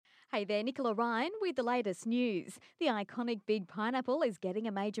Hey there, Nicola Ryan with the latest news. The iconic Big Pineapple is getting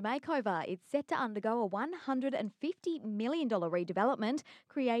a major makeover. It's set to undergo a $150 million redevelopment,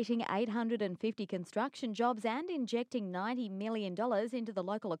 creating 850 construction jobs and injecting $90 million into the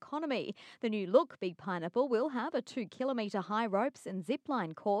local economy. The new look Big Pineapple will have a 2 kilometre high ropes and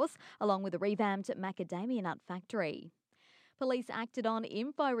zipline course, along with a revamped macadamia nut factory. Police acted on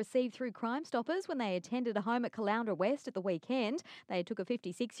info received through Crime Stoppers when they attended a home at Caloundra West at the weekend. They took a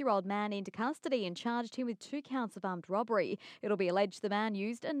 56-year-old man into custody and charged him with 2 counts of armed robbery. It'll be alleged the man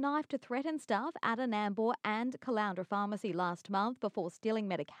used a knife to threaten staff at a Nambour and Caloundra pharmacy last month before stealing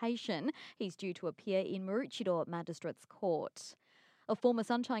medication. He's due to appear in Maroochydore Magistrates Court. A former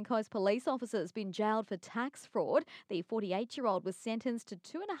Sunshine Coast police officer has been jailed for tax fraud. The 48-year-old was sentenced to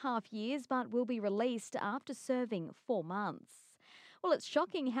 2.5 years but will be released after serving 4 months. Well, it's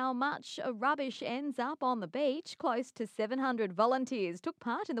shocking how much rubbish ends up on the beach. Close to 700 volunteers took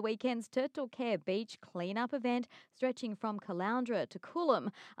part in the weekend's Turtle Care Beach clean-up event, stretching from Caloundra to Coolum.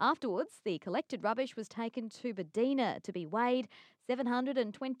 Afterwards, the collected rubbish was taken to Bedina to be weighed.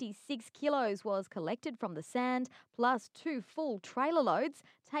 726 kilos was collected from the sand, plus 2 full trailer loads,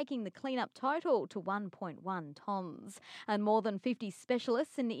 taking the clean-up total to 1.1 tonnes. And more than 50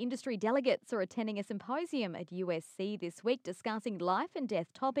 specialists and industry delegates are attending a symposium at USC this week discussing life and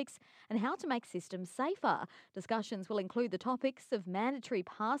death topics and how to make systems safer. Discussions will include the topics of mandatory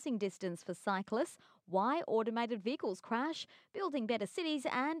passing distance for cyclists, why automated vehicles crash, building better cities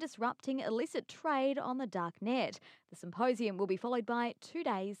and disrupting illicit trade on the dark net. The symposium will be followed by 2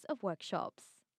 days of workshops.